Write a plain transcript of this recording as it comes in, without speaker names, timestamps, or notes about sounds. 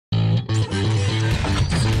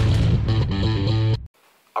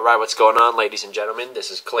Alright, what's going on, ladies and gentlemen? This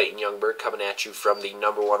is Clayton Youngberg coming at you from the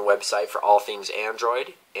 #1 website for all things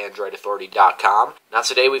Android, AndroidAuthority.com. Now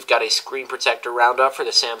today we've got a screen protector roundup for the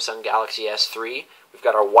Samsung Galaxy S3. We've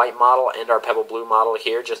got our white model and our pebble blue model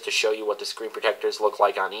here just to show you what the screen protectors look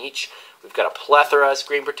like on each. We've got a plethora of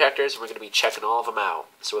screen protectors and we're going to be checking all of them out.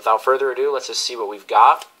 So without further ado, let's just see what we've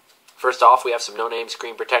got. First off, we have some no-name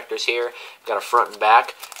screen protectors here. We've got a front and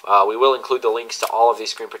back. We will include the links to all of these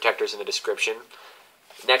screen protectors in the description.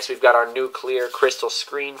 Next, we've got our new clear crystal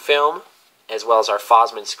screen film, as well as our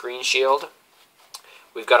Fosmon screen shield.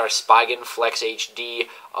 We've got our SPIGEN Flex HD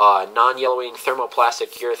non-yellowing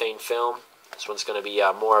thermoplastic urethane film. This one's going to be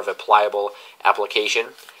more of a pliable application.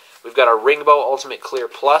 We've got our Ringbo Ultimate Clear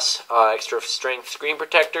Plus extra strength screen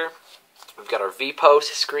protector. We've got our Vipose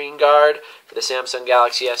screen guard for the Samsung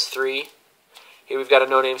Galaxy S3. Here we've got a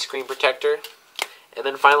no-name screen protector. And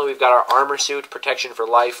then finally we've got our ArmorSuit Protection for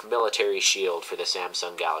Life MilitaryShield for the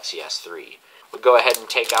Samsung Galaxy S3. We'll go ahead and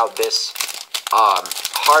take out this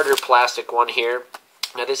harder plastic one here.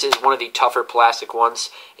 Now this is one of the tougher plastic ones.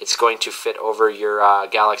 It's going to fit over your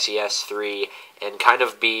Galaxy S3 and kind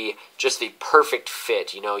of be just the perfect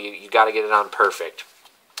fit. You know, you got to get it on perfect.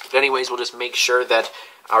 But anyways, we'll just make sure that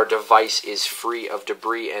our device is free of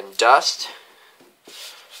debris and dust.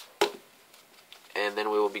 And then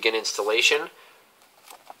we will begin installation.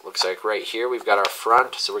 Looks like right here we've got our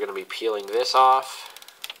front, so we're going to be peeling this off.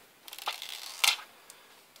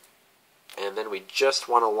 And then we just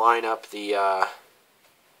want to line up the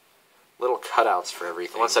little cutouts for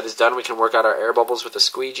everything. Once that is done, we can work out our air bubbles with a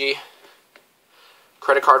squeegee.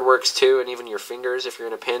 Credit card works too, and even your fingers if you're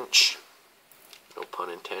in a pinch. No pun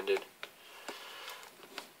intended.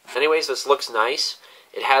 Anyways, this looks nice.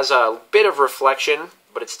 It has a bit of reflection,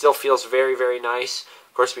 but it still feels very, very nice.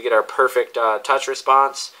 Of course, we get our perfect touch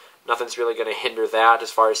response. Nothing's really going to hinder that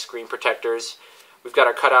as far as screen protectors. We've got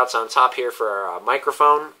our cutouts on top here for our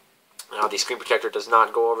microphone. Now, the screen protector does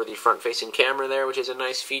not go over the front-facing camera there, which is a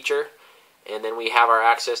nice feature. And then we have our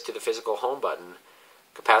access to the physical home button.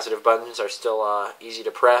 Capacitive buttons are still easy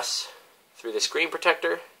to press through the screen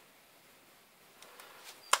protector.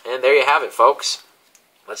 And there you have it, folks.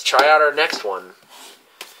 Let's try out our next one.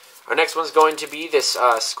 Our next one's going to be this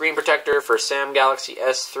screen protector for Sam Galaxy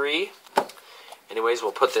S3. Anyways,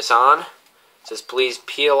 we'll put this on. It says please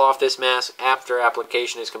peel off this mask after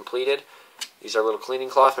application is completed. Use our little cleaning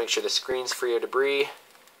cloth, make sure the screen's free of debris.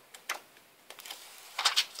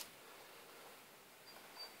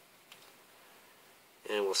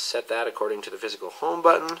 And we'll set that according to the physical home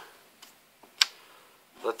button.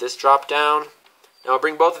 Let this drop down. Now we'll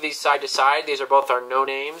bring both of these side to side. These are both our no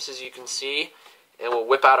names, as you can see. And we'll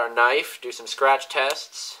whip out our knife, do some scratch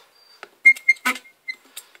tests. As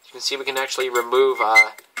you can see, we can actually remove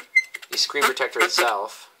the screen protector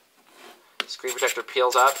itself. The screen protector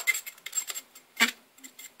peels up.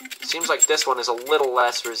 It seems like this one is a little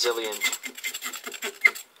less resilient.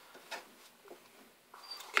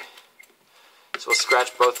 Okay. So we'll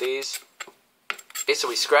scratch both these. Okay, so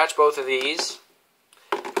we scratch both of these.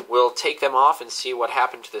 We'll take them off and see what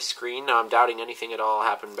happened to the screen. Now I'm doubting anything at all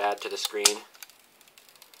happened bad to the screen.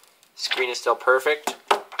 Screen is still perfect.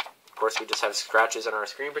 Of course, we just have scratches on our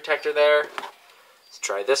screen protector there. Let's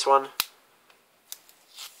try this one.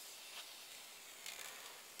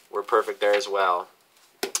 We're perfect there as well.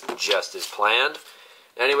 Just as planned.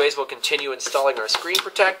 Anyways, we'll continue installing our screen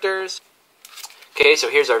protectors. Okay, so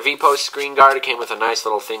here's our Vipose screen guard. It came with a nice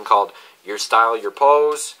little thing called Your Style, Your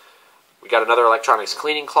Pose. We got another electronics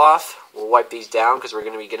cleaning cloth. We'll wipe these down because we're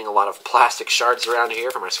going to be getting a lot of plastic shards around here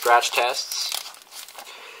from our scratch tests.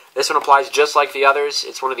 This one applies just like the others.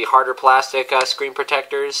 It's one of the harder plastic screen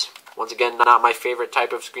protectors. Once again, not my favorite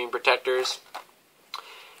type of screen protectors.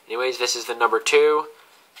 Anyways, this is the number 2.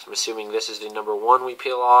 So I'm assuming this is the number 1 we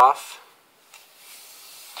peel off.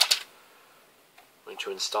 I'm going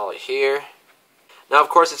to install it here. Now, of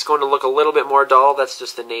course, it's going to look a little bit more dull. That's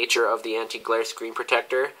just the nature of the anti-glare screen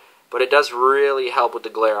protector. But it does really help with the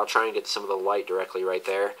glare. I'll try and get some of the light directly right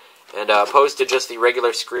there. And opposed to just the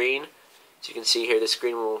regular screen, as you can see here, the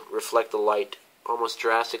screen will reflect the light almost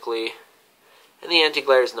drastically, and the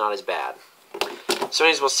anti-glare is not as bad. So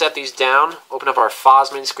anyways, we'll set these down, open up our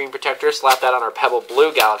Fosmon screen protector, slap that on our pebble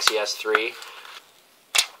blue Galaxy S3.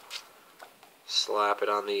 Slap it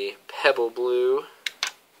on the pebble blue.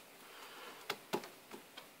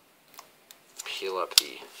 Peel up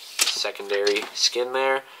the secondary skin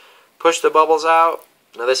there. Push the bubbles out.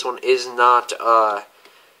 Now this one is not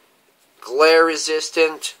glare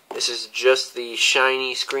resistant. This is just the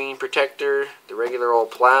shiny screen protector, the regular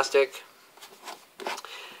old plastic.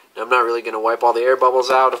 Now I'm not really going to wipe all the air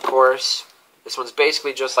bubbles out, of course. This one's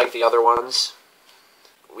basically just like the other ones.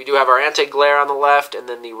 we do have our anti-glare on the left and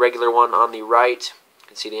then the regular one on the right. You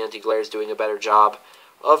can see the anti-glare is doing a better job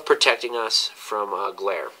of protecting us from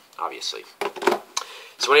glare, obviously.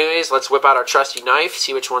 So anyways, let's whip out our trusty knife,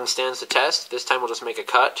 see which one stands the test. This time we'll just make a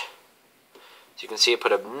cut. So you can see it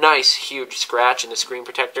put a nice huge scratch in the screen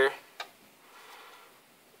protector.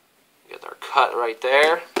 Get our cut right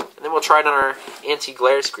there. And then we'll try it on our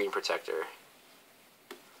anti-glare screen protector.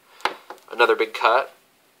 Another big cut.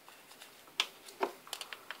 So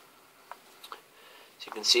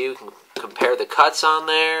you can see we can compare the cuts on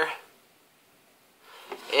there.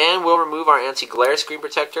 And we'll remove our anti-glare screen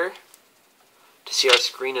protector to see our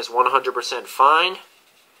screen is 100% fine.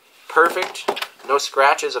 Perfect. No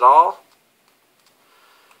scratches at all.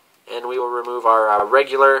 And we will remove our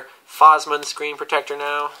regular Fosmon screen protector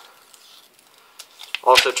now.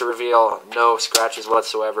 Also to reveal no scratches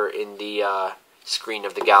whatsoever in the screen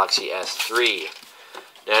of the Galaxy S3.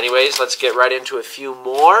 Now anyways, let's get right into a few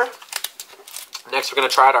more. Next we're going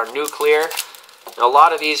to try out our nuclear. Now a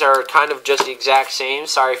lot of these are kind of just the exact same.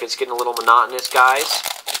 Sorry if it's getting a little monotonous, guys.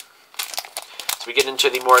 As we get into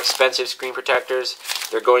the more expensive screen protectors,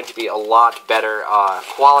 they're going to be a lot better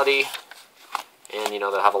quality. And, you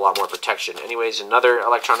know, they'll have a lot more protection. Anyways, another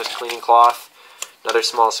electronics cleaning cloth. Another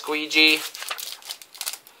small squeegee.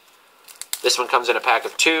 This one comes in a pack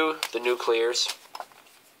of 2, the nuclears.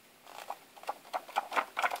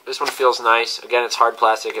 This one feels nice. Again, it's hard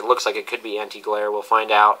plastic. It looks like it could be anti-glare. We'll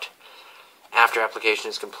find out. After application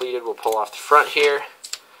is completed, we'll pull off the front here.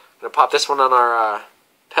 I'm going to pop this one on our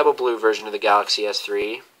Pebble Blue version of the Galaxy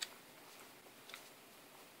S3.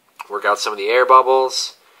 Work out some of the air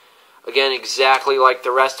bubbles. Again, exactly like the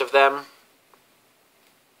rest of them.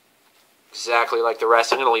 Exactly like the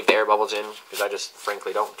rest. I'm going to leave the air bubbles in because I just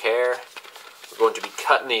frankly don't care. We're going to be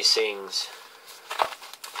cutting these things.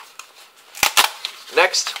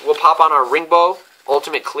 Next, we'll pop on our Ringbo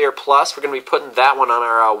Ultimate Clear Plus. We're going to be putting that one on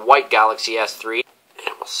our white Galaxy S3.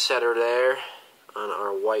 And we'll set her there on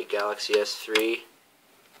our white Galaxy S3.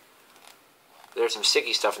 There's some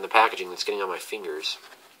sticky stuff in the packaging that's getting on my fingers.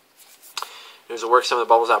 We'll work some of the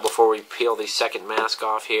bubbles out before we peel the second mask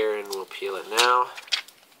off here, and we'll peel it now.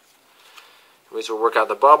 Anyways, we'll work out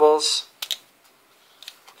the bubbles.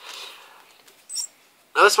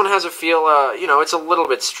 Now this one has a feel, you know, it's a little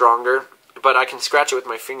bit stronger, but I can scratch it with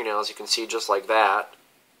my fingernails, you can see, just like that.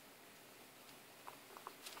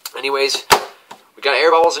 Anyways, we got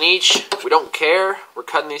air bubbles in each. We don't care. We're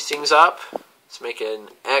cutting these things up. Let's make an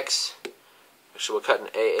X. Actually, we'll cut an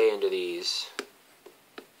AA into these.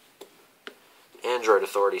 Android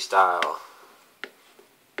Authority style.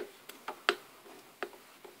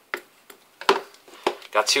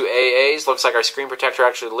 Got 2 AAs. Looks like our screen protector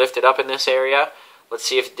actually lifted up in this area. Let's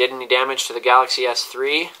see if it did any damage to the Galaxy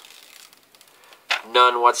S3.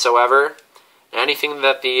 None whatsoever. Anything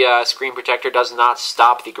that the screen protector does not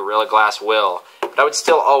stop, the Gorilla Glass will. But I would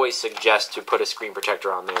still always suggest to put a screen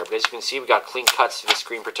protector on there. But as you can see, we got clean cuts to the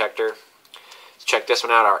screen protector. Let's check this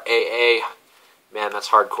one out, our AA. Man, that's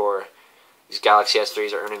hardcore. These Galaxy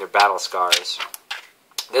S3s are earning their battle scars.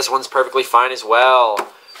 This one's perfectly fine as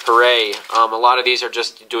well. Hooray. A lot of these are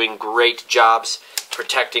just doing great jobs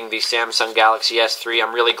protecting the Samsung Galaxy S3.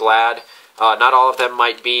 I'm really glad. Not all of them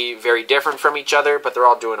might be very different from each other, but they're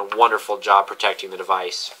all doing a wonderful job protecting the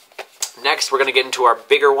device. Next, we're going to get into our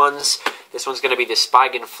bigger ones. This one's going to be the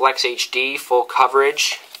SPIGEN Flex HD full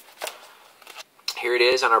coverage. Here it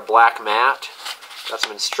is on our black mat. Got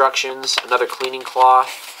some instructions, another cleaning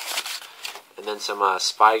cloth, and then some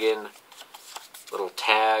SPIGEN little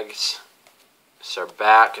tags. This is our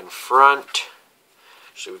back and front.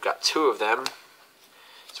 Actually, we've got 2 of them,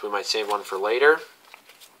 so we might save one for later.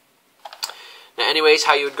 Now, anyways,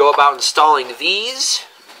 how you would go about installing these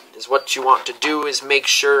is what you want to do is make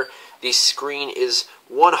sure the screen is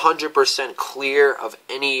 100% clear of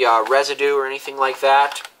any residue or anything like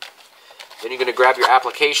that. Then you're going to grab your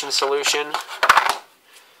application solution,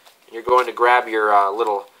 and you're going to grab your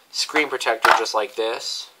little screen protector just like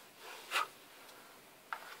this.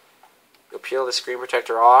 You'll peel the screen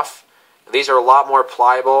protector off. Now, these are a lot more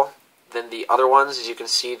pliable than the other ones. As you can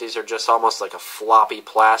see, these are just almost like a floppy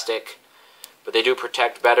plastic, but they do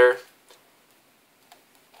protect better.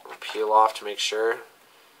 We'll peel off to make sure.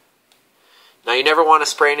 Now, you never want to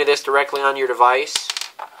spray any of this directly on your device.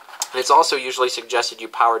 And it's also usually suggested you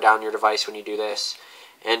power down your device when you do this.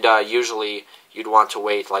 And usually you'd want to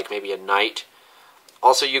wait like maybe a night.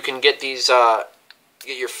 Also, you can get these, get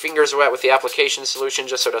your fingers wet with the application solution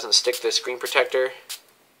just so it doesn't stick to the screen protector.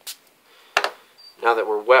 Now that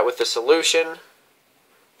we're wet with the solution,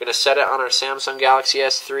 we're going to set it on our Samsung Galaxy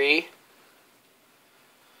S3.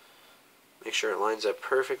 Make sure it lines up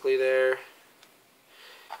perfectly there.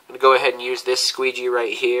 going to go ahead and use this squeegee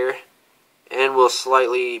right here, and we'll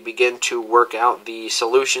slightly begin to work out the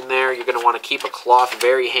solution there. You're going to want to keep a cloth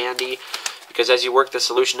very handy, because as you work the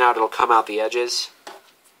solution out, it'll come out the edges.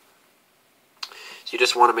 So you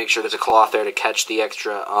just want to make sure there's a cloth there to catch the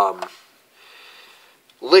extra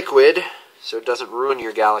liquid, so it doesn't ruin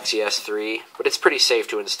your Galaxy S3, but it's pretty safe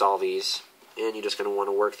to install these. And you're just going to want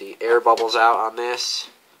to work the air bubbles out on this.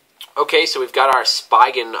 Okay, so we've got our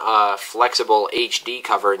SPIGEN flexible HD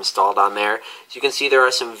cover installed on there. So you can see there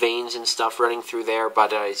are some veins and stuff running through there,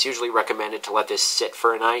 but it's usually recommended to let this sit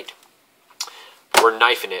for a night. We're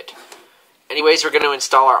knifing it. Anyways, we're going to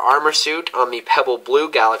install our ArmorSuit on the Pebble Blue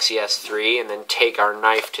Galaxy S3, and then take our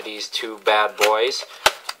knife to these two bad boys.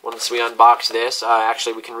 Once we unbox this,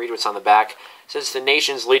 actually we can read what's on the back. It says the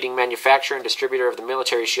nation's leading manufacturer and distributor of the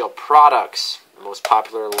MilitaryShield products. The most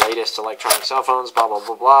popular, latest electronic cell phones, blah, blah,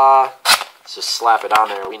 blah, blah. Let's just slap it on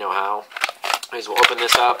there. We know how. Anyways, we'll open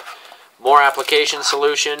this up. More application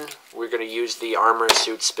solution. We're going to use the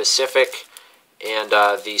ArmorSuit specific. And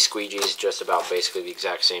the squeegee is just about basically the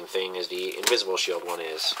exact same thing as the Invisible Shield one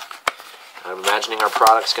is. I'm imagining our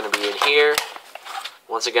product's going to be in here.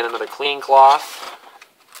 Once again, another clean cloth.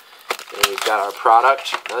 And we've got our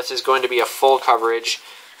product. Now this is going to be a full coverage,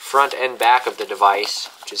 front and back of the device,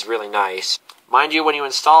 which is really nice. Mind you, when you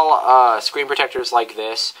install screen protectors like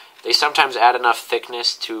this, they sometimes add enough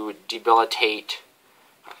thickness to debilitate.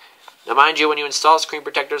 Now mind you, when you install screen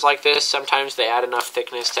protectors like this, sometimes they add enough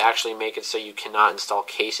thickness to actually make it so you cannot install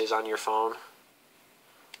cases on your phone,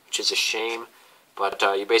 which is a shame, but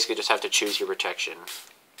you basically just have to choose your protection.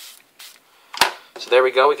 So there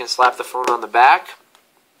we go, we can slap the phone on the back.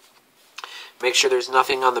 Make sure there's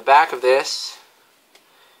nothing on the back of this,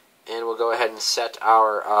 and we'll go ahead and set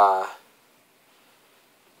our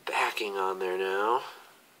backing on there now.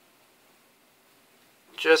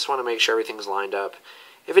 Just want to make sure everything's lined up.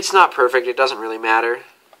 If it's not perfect, it doesn't really matter.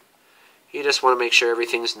 You just want to make sure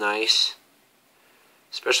everything's nice,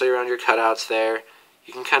 especially around your cutouts there.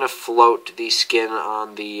 You can kind of float the skin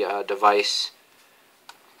on the device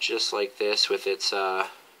just like this with its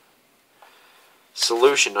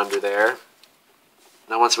solution under there.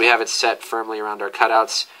 Now once we have it set firmly around our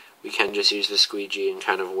cutouts, we can just use the squeegee and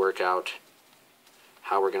kind of work out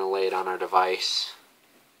how we're going to lay it on our device.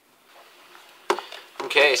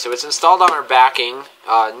 Okay, so it's installed on our backing.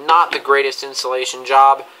 Not the greatest installation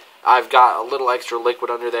job. I've got a little extra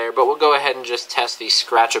liquid under there, but we'll go ahead and just test the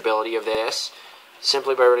scratchability of this.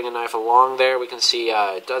 Simply by running a knife along there, we can see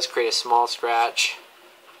it does create a small scratch.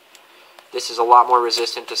 This is a lot more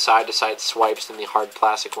resistant to side-to-side swipes than the hard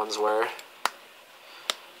plastic ones were.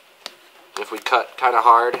 If we cut kind of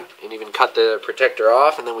hard and even cut the protector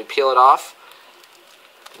off and then we peel it off,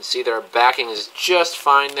 you can see that our backing is just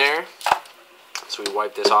fine there. So we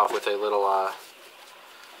wipe this off with a little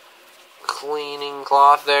cleaning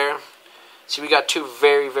cloth there. See, we got two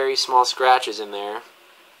very, very small scratches in there,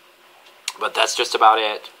 but that's just about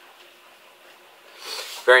it.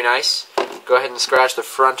 Very nice. Go ahead and scratch the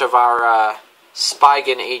front of our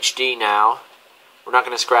SPIGEN HD now. We're not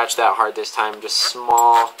going to scratch that hard this time, just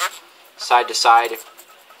small side to side,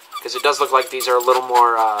 because it does look like these are a little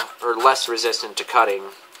more or less resistant to cutting,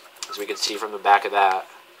 as we can see from the back of that.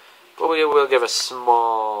 But we'll give a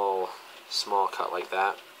small cut like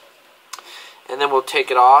that. And then we'll take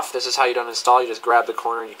it off. This is how you don't install. You just grab the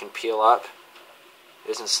corner and you can peel up.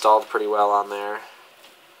 It is installed pretty well on there.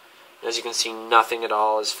 As you can see, nothing at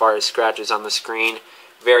all as far as scratches on the screen.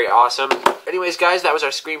 Very awesome. Anyways, guys, that was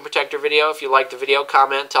our screen protector video. If you liked the video,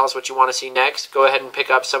 comment, tell us what you want to see next. Go ahead and pick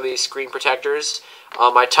up some of these screen protectors.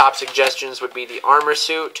 My top suggestions would be the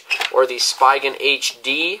ArmorSuit or the SPIGEN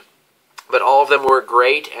HD. But all of them work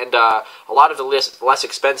great, and a lot of the less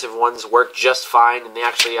expensive ones work just fine, and they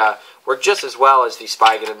actually work just as well as the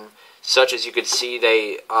SPIGEN. And such as you could see,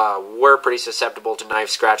 they were pretty susceptible to knife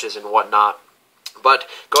scratches and whatnot. But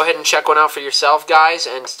go ahead and check one out for yourself, guys,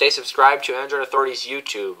 and stay subscribed to Android Authority's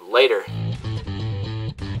YouTube. Later.